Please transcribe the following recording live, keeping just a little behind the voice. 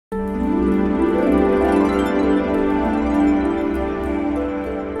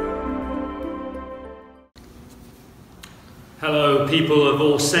people of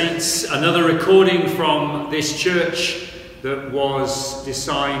All Saints, another recording from this church that was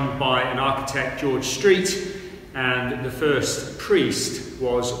designed by an architect, George Street, and the first priest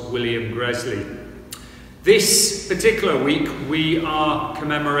was William Gresley. This particular week we are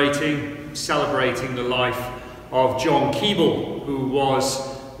celebrating the life of John Keble, who was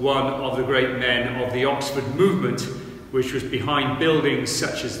one of the great men of the Oxford movement, which was behind buildings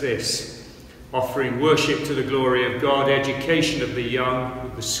such as this, offering worship to the glory of God, education of the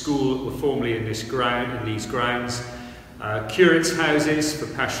young, the school that were formerly in these grounds, curates' houses for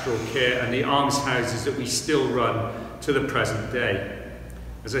pastoral care, and the almshouses that we still run to the present day.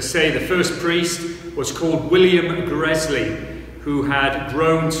 As I say, the first priest was called William Gresley, who had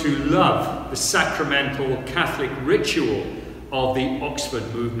grown to love the sacramental Catholic ritual of the Oxford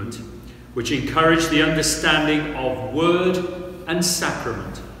movement, which encouraged the understanding of word and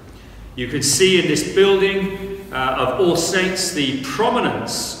sacrament. You can see in this building of All Saints the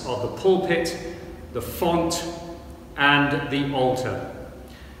prominence of the pulpit, the font, and the altar.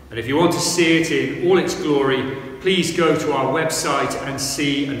 And if you want to see it in all its glory, please go to our website and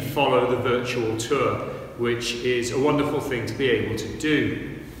see and follow the virtual tour, which is a wonderful thing to be able to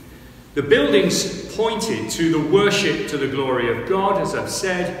do. The buildings pointed to the worship to the glory of God, as I've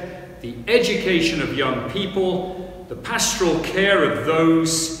said, the education of young people, the pastoral care of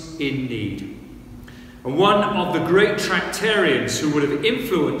those in need. And one of the great tractarians who would have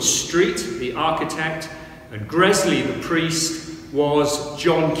influenced Street, the architect, and Gresley, the priest, was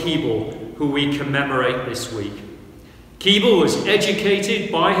John Keble, who we commemorate this week. Keble was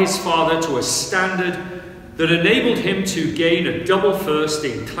educated by his father to a standard that enabled him to gain a double first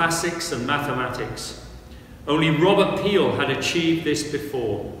in classics and mathematics. Only Robert Peel had achieved this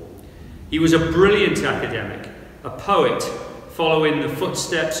before. He was a brilliant academic, a poet, following the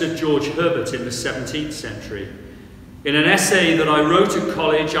footsteps of George Herbert in the 17th century. In an essay that I wrote at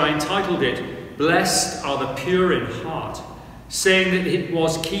college, I entitled it, "Blessed are the pure in heart," saying that it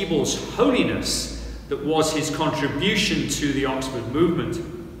was Keble's holiness that was his contribution to the Oxford movement.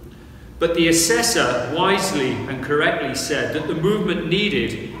 But the assessor wisely and correctly said that the movement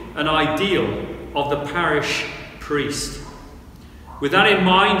needed an ideal of the parish priest. With that in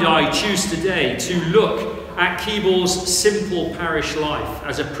mind, I choose today to look at Keble's simple parish life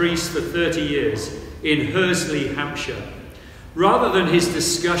as a priest for 30 years in Hursley, Hampshire, rather than his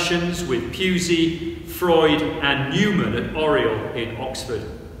discussions with Pusey, Freud and Newman at Oriel in Oxford.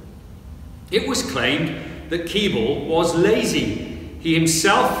 It was claimed that Keble was lazy. He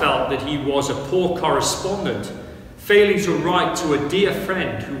himself felt that he was a poor correspondent, failing to write to a dear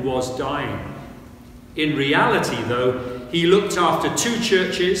friend who was dying. In reality, though, he looked after 2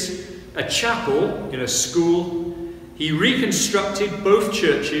 churches, a chapel in a school. He reconstructed both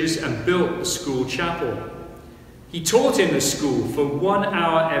churches and built the school chapel. He taught in the school for 1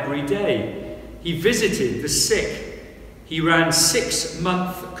 hour every day. He visited the sick. He ran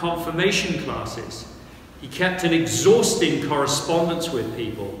 6-month confirmation classes. He kept an exhausting correspondence with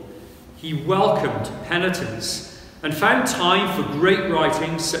people. He welcomed penitents and found time for great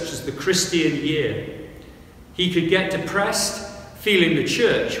writings such as the Christian Year. He could get depressed, feeling the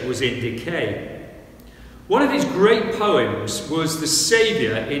church was in decay. One of his great poems was The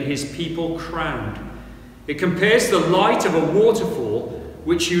Saviour in His People Crowned. It compares the light of a waterfall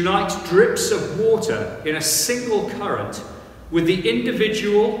which unites drips of water in a single current with the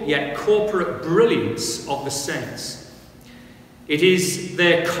individual yet corporate brilliance of the saints. It is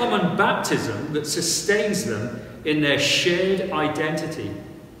their common baptism that sustains them in their shared identity.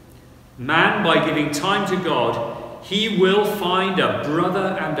 Man, by giving time to God, he will find a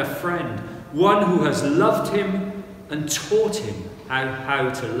brother and a friend, one who has loved him and taught him how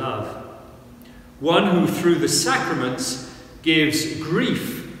to love. One who through the sacraments gives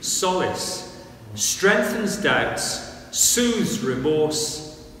grief solace, strengthens doubts, soothes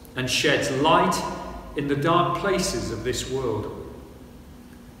remorse, and sheds light in the dark places of this world.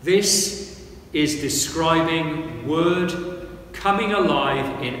 This is describing word coming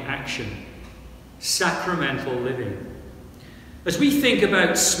alive in action, sacramental living. As we think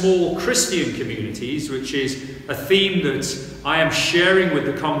about small Christian communities, which is a theme that I am sharing with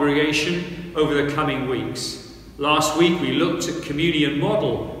the congregation over the coming weeks. Last week we looked at communion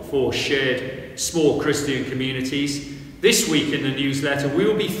model for shared small Christian communities. This week in the newsletter we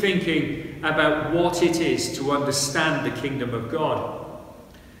will be thinking about what it is to understand the kingdom of God.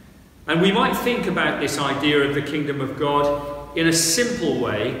 And we might think about this idea of the kingdom of God in a simple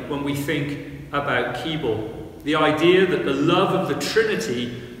way when we think about Keble. The idea that the love of the Trinity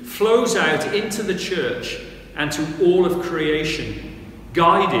flows out into the church and to all of creation,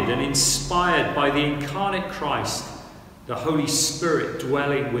 guided and inspired by the incarnate Christ, the Holy Spirit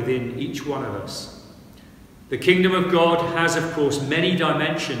dwelling within each one of us. The kingdom of God has, of course, many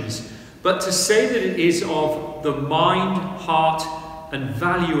dimensions, but to say that it is of the mind, heart, and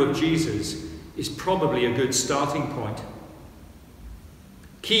value of Jesus is probably a good starting point.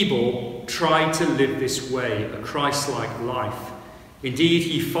 Keble tried to live this way, a Christ-like life. Indeed,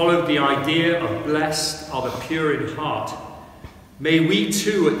 he followed the idea of blessed are the pure in heart. May we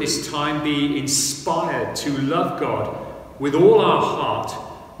too at this time be inspired to love God with all our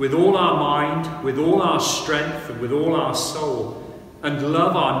heart, with all our mind, with all our strength, and with all our soul, and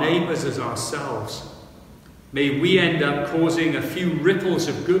love our neighbours as ourselves. May we end up causing a few ripples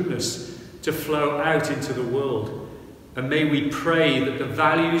of goodness to flow out into the world. And may we pray that the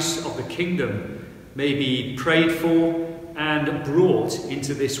values of the kingdom may be prayed for and brought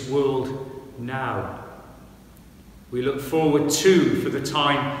into this world now. We look forward too for the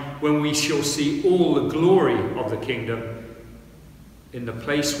time when we shall see all the glory of the kingdom in the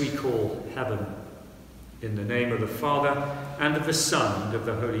place we call heaven. In the name of the Father, and of the Son, and of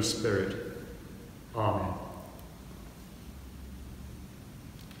the Holy Spirit. Amen.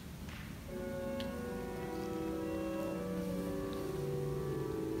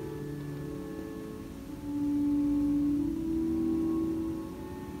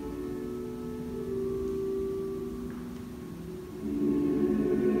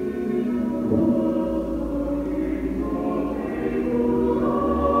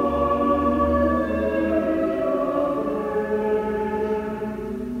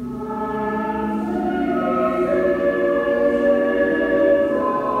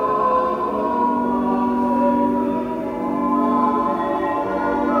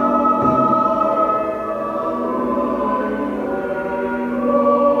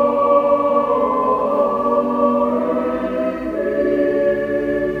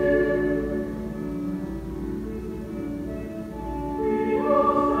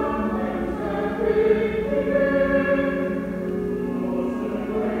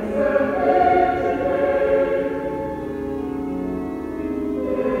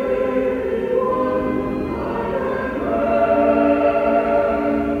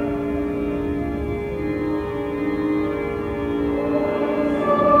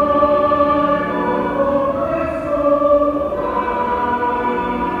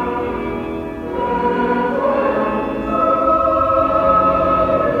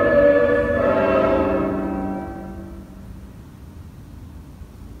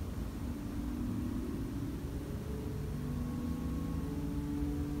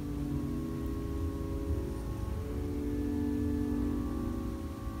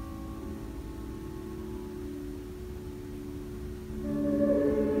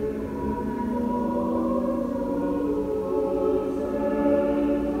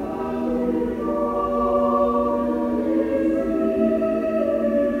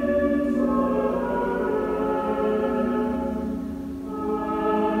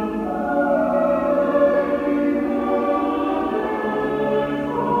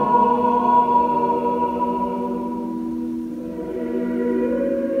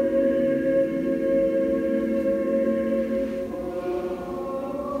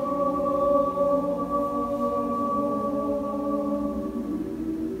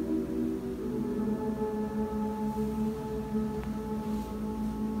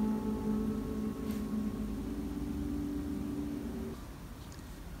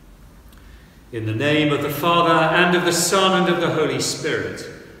 In the name of the Father, and of the Son, and of the Holy Spirit.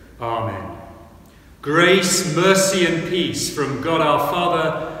 Amen. Grace, mercy, and peace from God our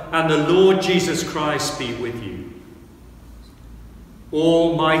Father and the Lord Jesus Christ be with you.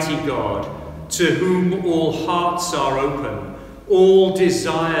 Almighty God, to whom all hearts are open, all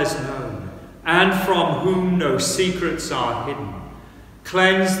desires known, and from whom no secrets are hidden,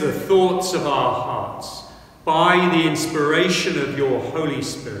 cleanse the thoughts of our hearts by the inspiration of your Holy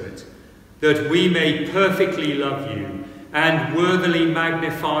Spirit, that we may perfectly love you and worthily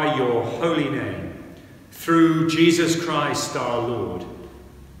magnify your holy name, through Jesus Christ our Lord.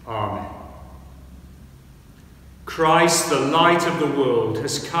 Amen. Christ, the light of the world,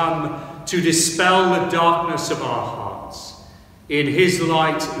 has come to dispel the darkness of our hearts. In his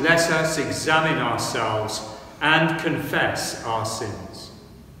light, let us examine ourselves and confess our sins.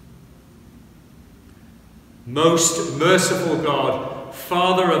 Most merciful God,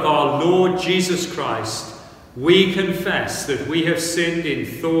 Father of our Lord Jesus Christ, we confess that we have sinned in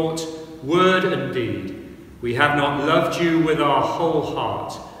thought, word, and deed. We have not loved you with our whole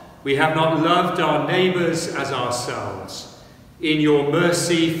heart. We have not loved our neighbours as ourselves. In your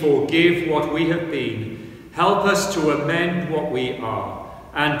mercy, forgive what we have been. Help us to amend what we are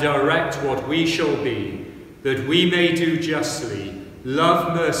and direct what we shall be, that we may do justly,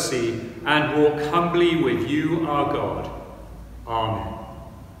 love mercy, and walk humbly with you, our God. Amen.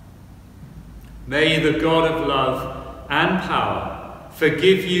 May the God of love and power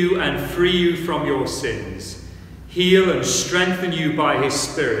forgive you and free you from your sins, heal and strengthen you by his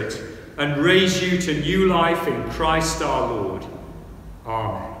Spirit, and raise you to new life in Christ our Lord.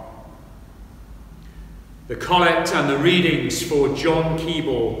 Amen. The collect and the readings for John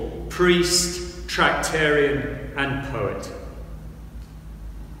Keble, priest, tractarian, and poet.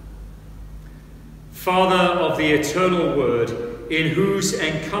 Father of the eternal Word, in whose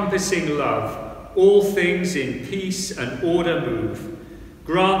encompassing love all things in peace and order move,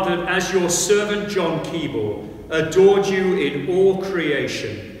 grant that as your servant John Keble adored you in all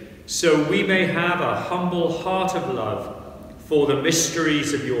creation, so we may have a humble heart of love for the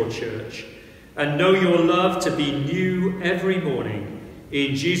mysteries of your church, and know your love to be new every morning,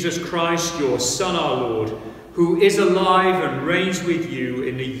 in Jesus Christ, your Son, our Lord, who is alive and reigns with you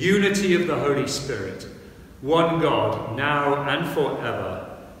in the unity of the Holy Spirit, one God, now and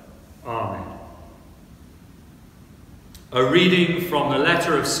forever. Amen. A reading from the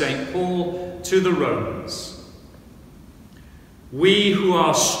letter of St. Paul to the Romans. We who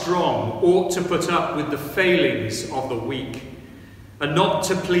are strong ought to put up with the failings of the weak, and not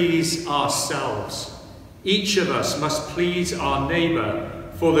to please ourselves. Each of us must please our neighbour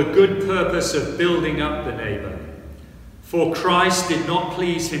for the good purpose of building up the neighbour. For Christ did not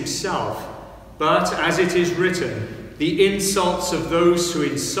please himself, but, as it is written, the insults of those who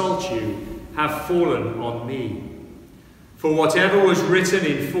insult you have fallen on me. For whatever was written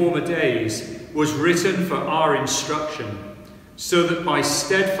in former days was written for our instruction, so that by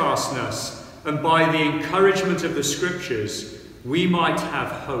steadfastness and by the encouragement of the Scriptures we might have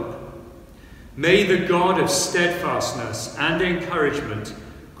hope. May the God of steadfastness and encouragement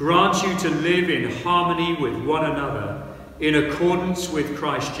grant you to live in harmony with one another, in accordance with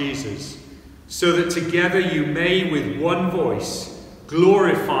Christ Jesus, so that together you may with one voice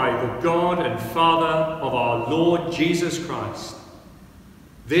glorify the God and Father of our Lord Jesus Christ.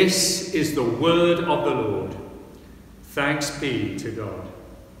 This is the word of the Lord. Thanks be to God.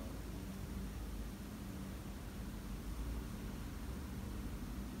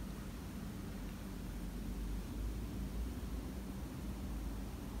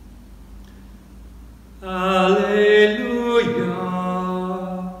 Alleluia,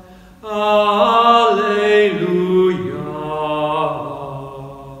 alleluia,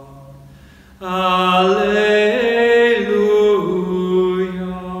 alleluia.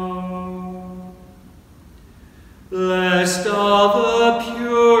 Blessed are the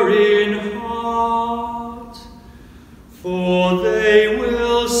pure in heart, for they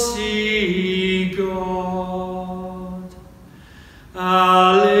will see God.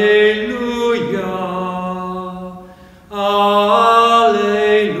 Alleluia.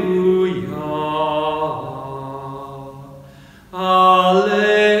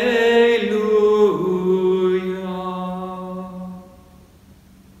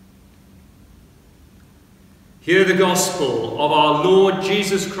 Hear the gospel of our Lord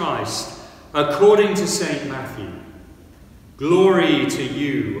Jesus Christ according to St. Matthew. Glory to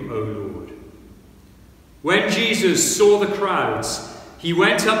you, O Lord. When Jesus saw the crowds, he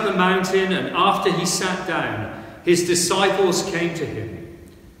went up the mountain, and after he sat down, his disciples came to him.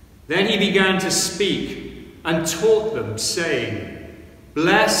 Then he began to speak and taught them, saying,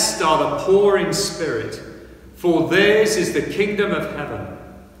 Blessed are the poor in spirit, for theirs is the kingdom of heaven.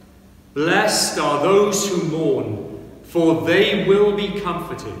 Blessed are those who mourn, for they will be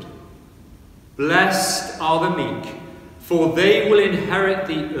comforted. Blessed are the meek, for they will inherit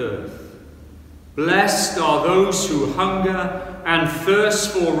the earth. Blessed are those who hunger and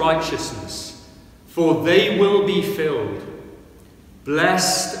thirst for righteousness, for they will be filled.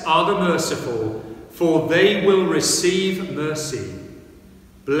 Blessed are the merciful, for they will receive mercy.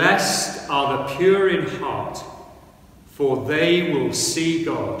 Blessed are the pure in heart, for they will see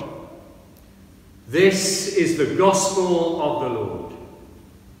God. This is the gospel of the Lord.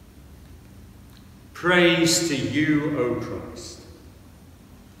 Praise to you, O Christ.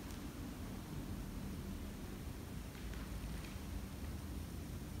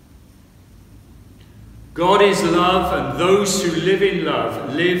 God is love, and those who live in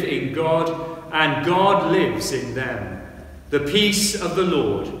love live in God, and God lives in them. The peace of the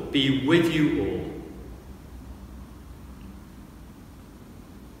Lord be with you all.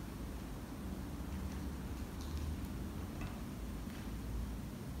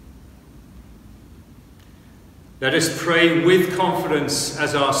 Let us pray with confidence,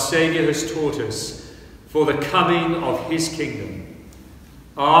 as our Saviour has taught us, for the coming of his kingdom.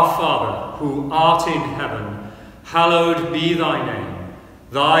 Our Father, who art in heaven, hallowed be thy name.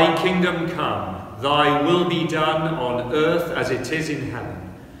 Thy kingdom come, thy will be done on earth as it is in heaven.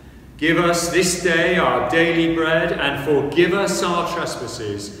 Give us this day our daily bread, and forgive us our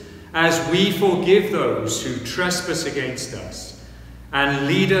trespasses, as we forgive those who trespass against us. And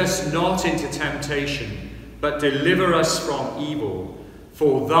lead us not into temptation, but deliver us from evil.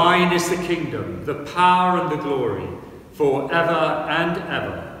 For thine is the kingdom, the power and the glory, for ever and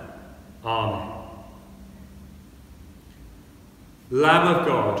ever. Amen. Lamb of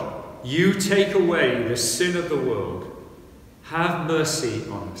God, you take away the sin of the world. Have mercy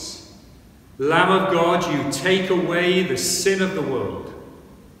on us. Lamb of God, you take away the sin of the world.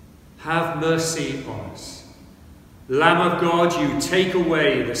 Have mercy on us. Lamb of God, you take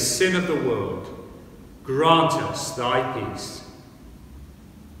away the sin of the world. Grant us thy peace.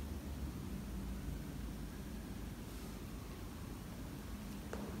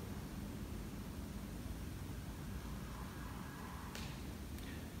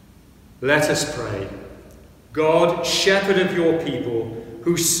 Let us pray. God, shepherd of your people,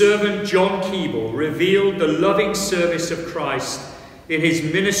 whose servant John Keble revealed the loving service of Christ in his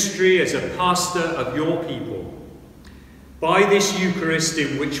ministry as a pastor of your people. By this Eucharist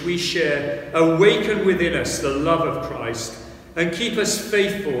in which we share, awaken within us the love of Christ and keep us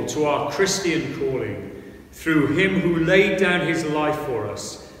faithful to our Christian calling, through him who laid down his life for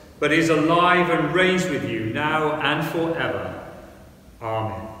us, but is alive and reigns with you now and forever.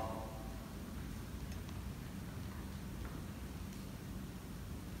 Amen.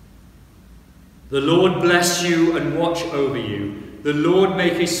 The Lord bless you and watch over you. The Lord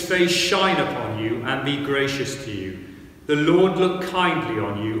make his face shine upon you and be gracious to you. The Lord look kindly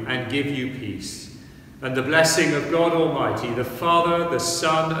on you and give you peace. And the blessing of God Almighty, the Father, the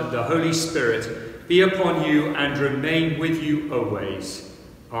Son, and the Holy Spirit be upon you and remain with you always.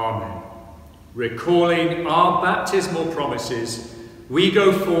 Amen. Recalling our baptismal promises, we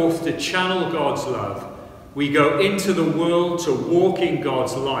go forth to channel God's love. We go into the world to walk in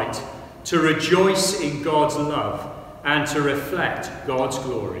God's light, to rejoice in God's love, and to reflect God's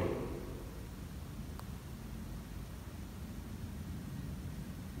glory.